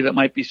melody that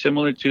might be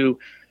similar to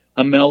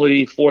a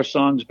melody 4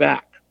 songs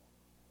back.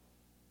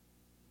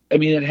 I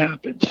mean, it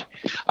happens.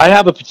 I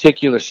have a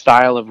particular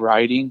style of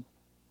writing,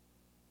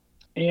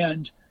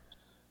 and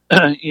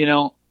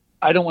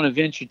I don't want to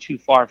venture too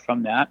far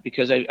from that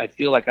because I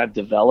feel like I've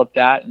developed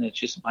that and it's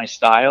just my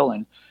style,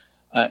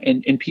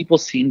 and people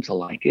seem to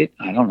like it.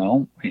 I don't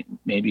know.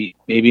 Maybe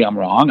I'm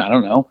wrong. I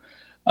don't know.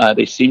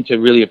 They seem to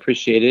really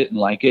appreciate it and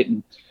like it,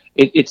 and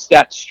it's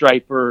that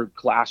Stryper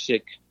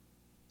classic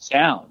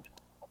sound,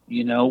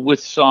 with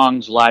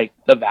songs like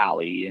The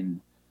Valley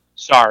and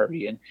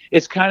Sorry, and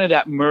it's kind of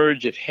that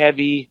merge of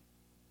heavy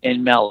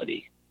and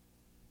melody.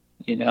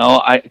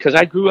 Because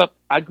I grew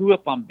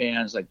up on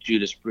bands like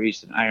Judas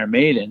Priest and Iron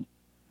Maiden.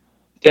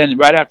 Then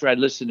right after I'd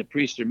listen to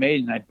Priest or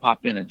Maiden, I'd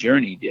pop in a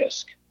Journey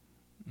disc.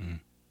 Mm.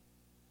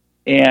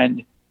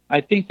 And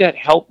I think that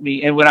helped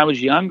me. And when I was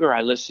younger,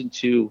 I listened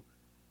to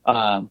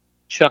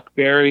Chuck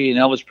Berry and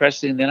Elvis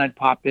Presley, and then I'd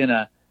pop in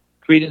a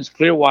Creedence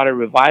Clearwater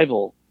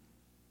Revival.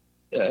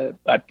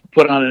 I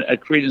put on a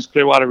Creedence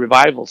Clearwater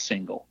Revival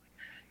single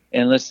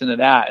and listen to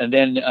that. And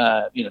then,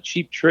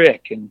 Cheap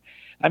Trick. And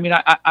I mean,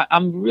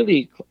 I'm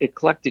really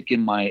eclectic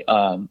in my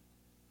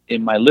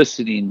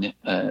listening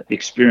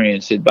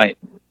experience, and by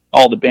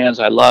all the bands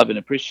I love and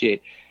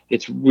appreciate.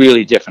 It's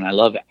really different. I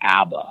love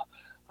ABBA.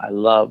 I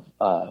love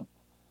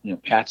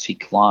Patsy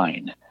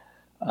Cline,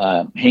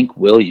 Hank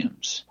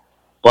Williams,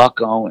 Buck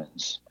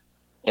Owens,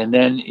 and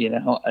then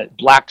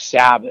Black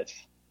Sabbath,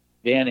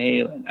 Van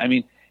Halen. I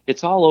mean,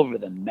 it's all over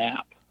the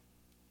map,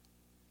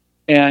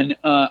 and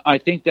I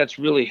think that's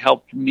really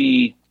helped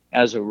me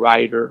as a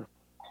writer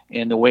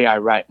and the way I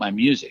write my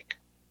music.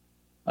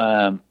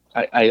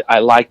 I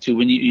like to,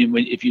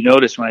 if you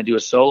notice when I do a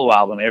solo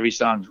album, every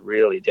song's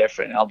really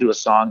different. I'll do a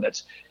song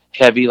that's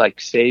heavy, like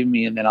Save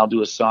Me, and then I'll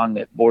do a song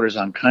that borders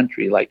on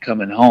country, like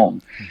Coming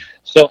Home.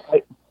 So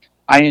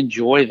I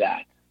enjoy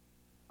that.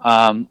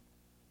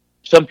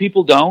 Some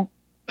people don't,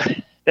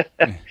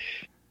 and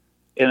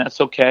that's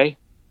okay.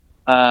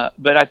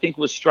 But I think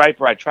with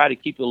Stryper, I try to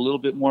keep it a little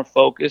bit more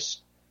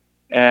focused.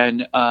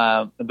 And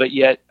but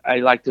yet I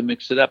like to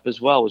mix it up as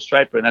well with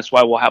Stryper, and that's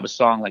why we'll have a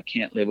song like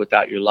 "Can't Live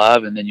Without Your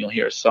Love," and then you'll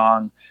hear a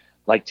song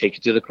like "Take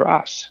It to the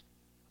Cross."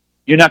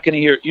 You're not going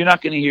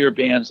to hear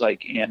bands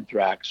like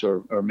Anthrax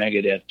or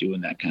Megadeth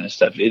doing that kind of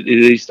stuff. At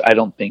least I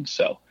don't think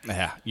so.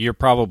 Yeah, you're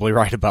probably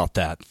right about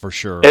that for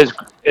sure.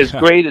 As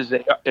great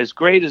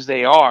as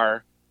they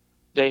are,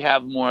 they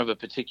have more of a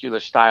particular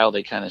style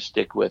they kind of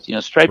stick with.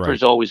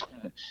 Stryper's always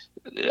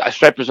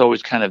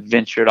kind of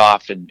ventured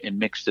off and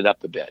mixed it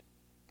up a bit.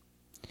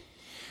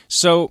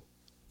 So,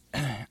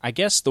 I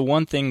guess the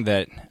one thing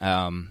that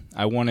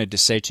I wanted to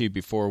say to you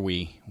before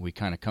we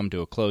kind of come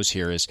to a close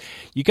here is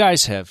you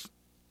guys have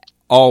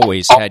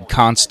always had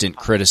constant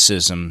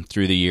criticism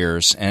through the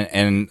years,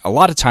 and a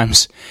lot of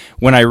times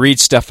when I read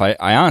stuff, I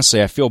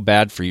honestly feel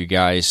bad for you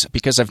guys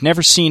because I've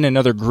never seen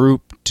another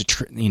group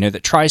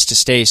that tries to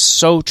stay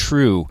so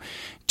true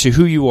to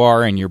who you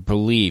are and your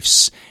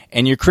beliefs,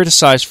 and you're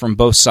criticized from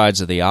both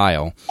sides of the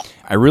aisle.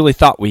 I really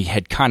thought we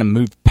had kind of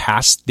moved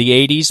past the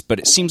 80s, but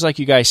it seems like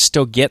you guys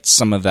still get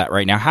some of that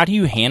right now. How do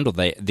you handle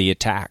the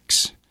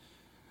attacks?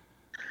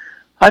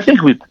 I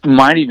think we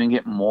might even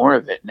get more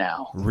of it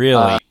now.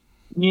 Really?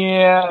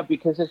 Yeah,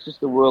 because that's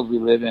just the world we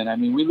live in. I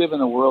mean, we live in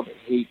a world that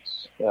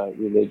hates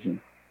religion.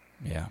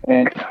 Yeah.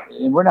 And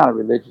we're not a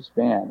religious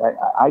band.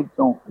 I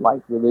don't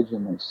like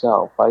religion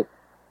myself.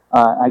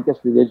 I guess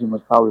religion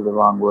was probably the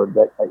wrong word,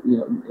 but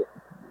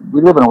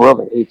we live in a world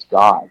that hates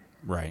God.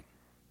 Right.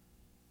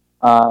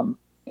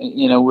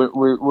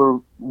 We're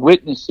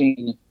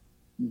witnessing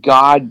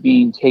God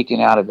being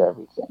taken out of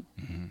everything.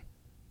 Mm-hmm.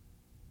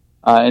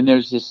 And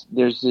there's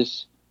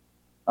this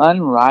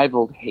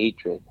unrivaled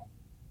hatred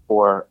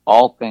for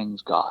all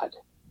things God.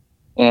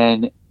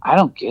 And I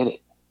don't get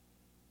it.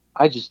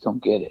 I just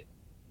don't get it.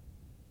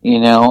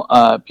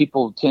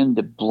 People tend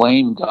to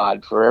blame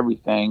God for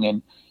everything,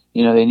 and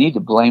they need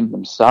to blame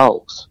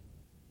themselves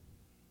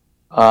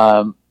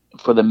for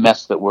the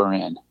mess that we're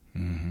in.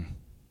 Mm-hmm.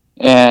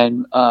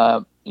 And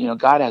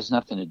God has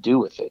nothing to do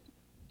with it.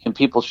 And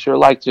people sure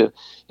like to.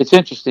 It's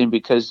interesting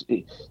because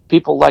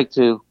people like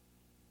to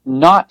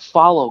not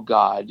follow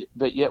God,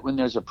 but yet when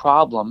there's a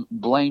problem,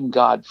 blame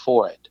God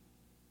for it.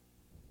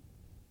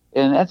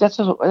 And that's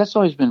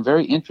always been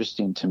very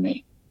interesting to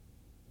me.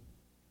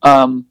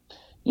 And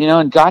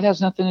God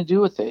has nothing to do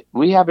with it.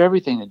 We have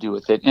everything to do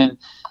with it. And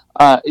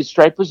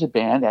Stryper's a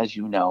band, as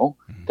you know,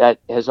 that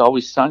has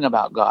always sung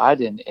about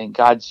God and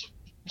God's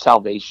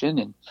salvation.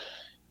 And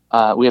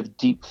we have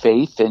deep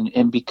faith.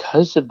 And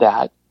because of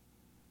that,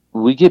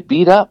 we get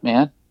beat up,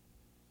 man.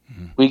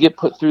 Mm-hmm. We get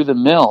put through the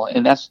mill,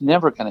 and that's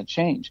never going to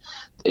change.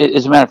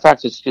 As a matter of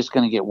fact, it's just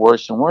going to get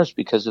worse and worse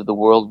because of the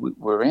world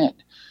we're in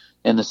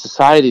and the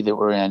society that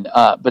we're in.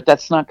 But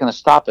that's not going to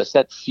stop us.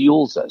 That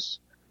fuels us.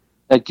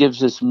 That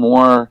gives us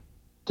more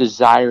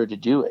desire to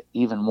do it,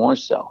 even more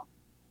so.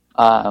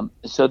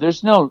 So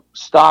there's no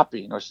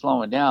stopping or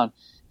slowing down.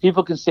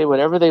 People can say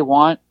whatever they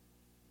want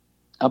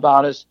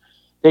about us.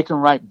 They can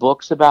write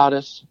books about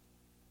us.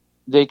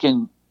 They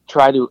can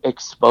try to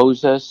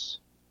expose us.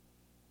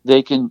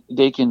 They can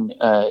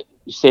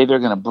say they're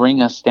going to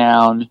bring us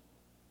down.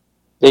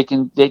 They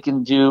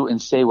can do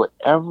and say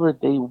whatever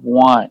they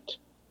want.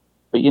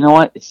 But you know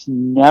what? It's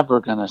never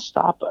going to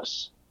stop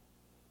us.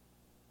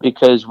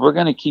 because we're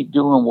going to keep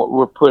doing what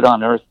we're put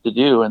on earth to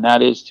do, and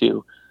that is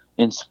to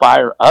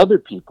inspire other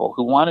people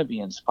who want to be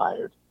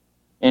inspired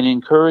and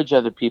encourage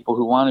other people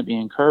who want to be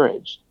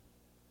encouraged.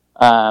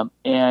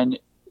 And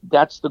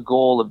that's the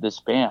goal of this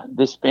band.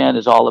 This band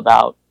is all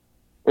about,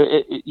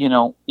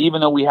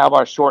 even though we have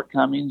our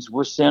shortcomings,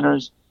 we're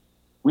sinners.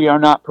 We are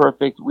not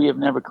perfect. We have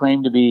never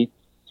claimed to be.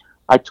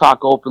 I talk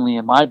openly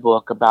in my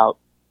book about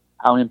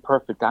how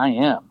imperfect I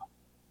am.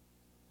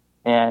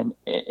 And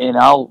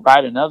I'll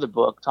write another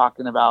book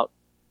talking about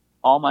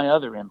all my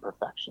other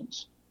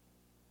imperfections,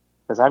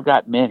 because I've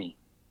got many.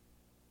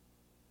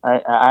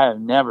 I have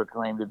never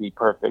claimed to be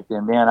perfect,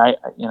 and man,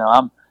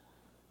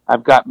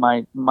 I've got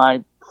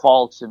my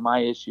faults and my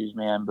issues,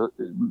 man, but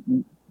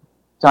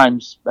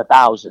times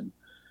 1,000.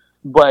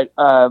 But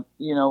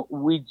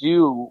we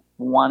do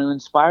want to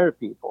inspire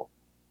people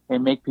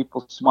and make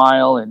people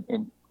smile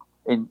and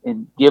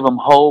give them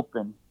hope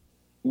and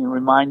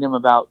remind them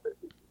about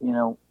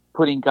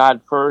putting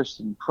God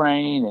first and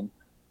praying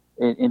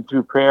and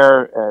through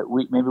prayer,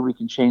 maybe we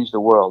can change the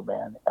world,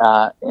 man.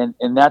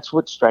 And that's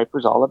what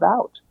Stryper's all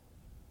about.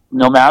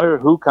 No matter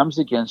who comes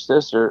against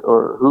us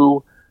or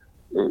who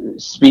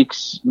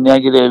speaks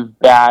negative,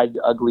 bad,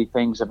 ugly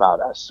things about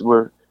us,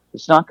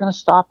 it's not going to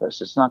stop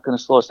us. It's not going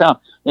to slow us down.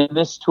 And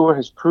this tour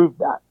has proved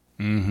that.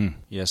 Mm-hmm.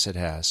 Yes, it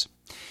has.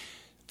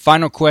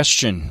 Final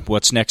question.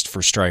 What's next for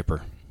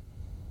Stryper?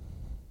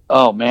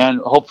 Oh, man,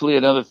 hopefully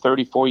another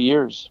 34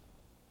 years.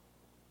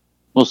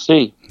 We'll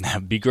see.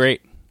 That'd be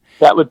great.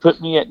 That would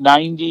put me at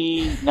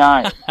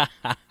 99.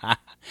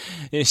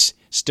 It's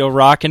still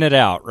rocking it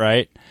out,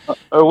 right?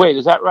 Or wait,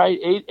 is that right?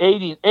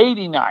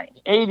 89.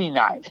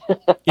 89.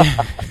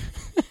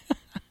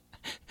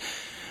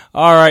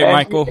 All right, and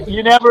Michael.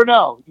 You never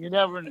know. You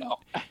never know.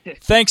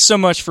 Thanks so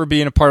much for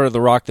being a part of the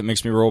Rock That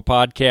Makes Me Roll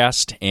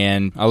podcast,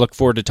 and I look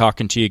forward to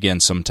talking to you again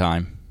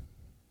sometime.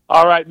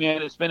 All right,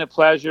 man. It's been a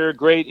pleasure.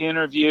 Great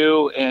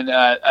interview, and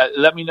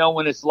let me know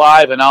when it's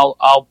live, and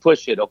I'll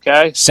push it,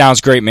 okay? Sounds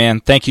great,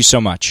 man. Thank you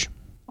so much.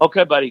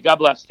 Okay, buddy. God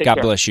bless. Take care.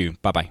 God bless you.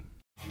 Bye-bye.